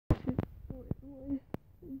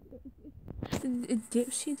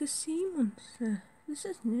Dipsy the sea monster. This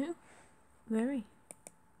is new. Very.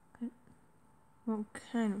 What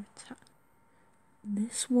kind of attack?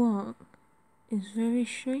 This one is very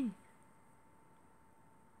strange.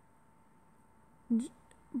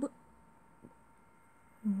 But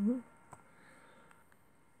what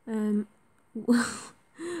kind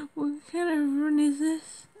of run is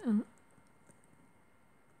this?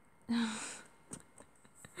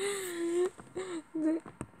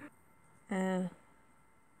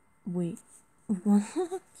 Wait, what?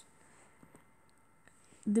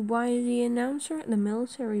 Why is the announcer at the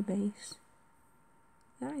military base?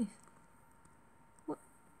 Guys,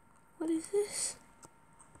 what is this?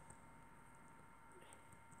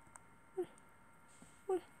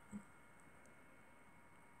 What?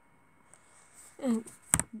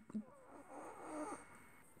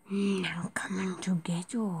 Now coming to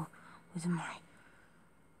get you with my...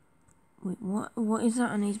 Wait, what is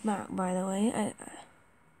that on his back, by the way?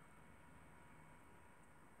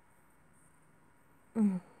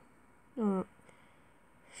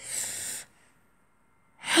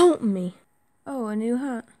 Help me! Oh, a new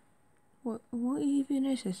hat. What even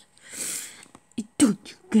is this? Don't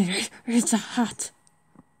you get it? It's a hat.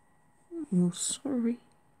 Oh, sorry.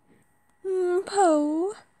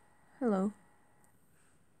 Poe. Hello.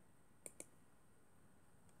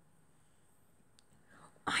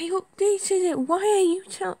 I updated it. Why are you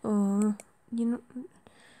Oh, you know...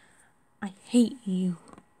 I hate you.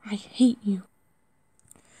 I hate you.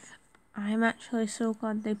 I'm actually so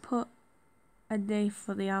glad they put a day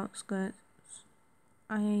for the outskirts.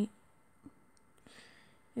 It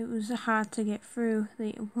was hard to get through.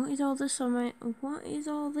 What is all this on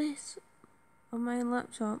my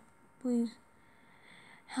laptop? Please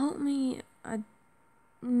help me.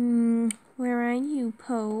 Where are you,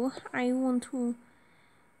 Poe? I want to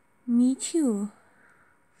meet you.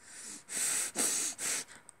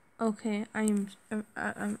 Okay,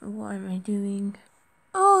 what am I doing?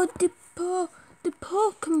 Oh, the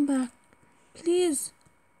Poe, come back. Please,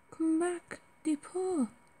 come back. The Poe.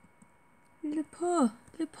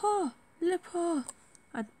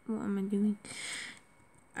 What am I doing?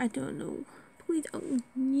 I don't know. Please, oh,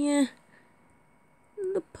 yeah.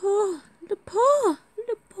 Le Poe,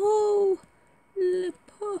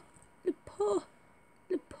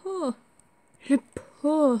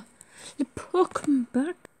 come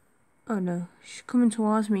back. Oh no, she's coming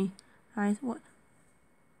towards me. What?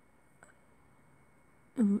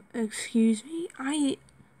 Excuse me?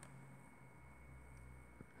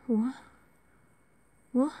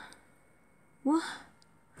 What?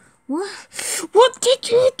 What did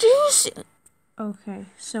you do? Okay,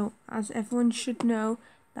 so as everyone should know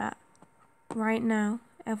that right now,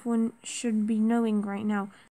 everyone should be knowing right now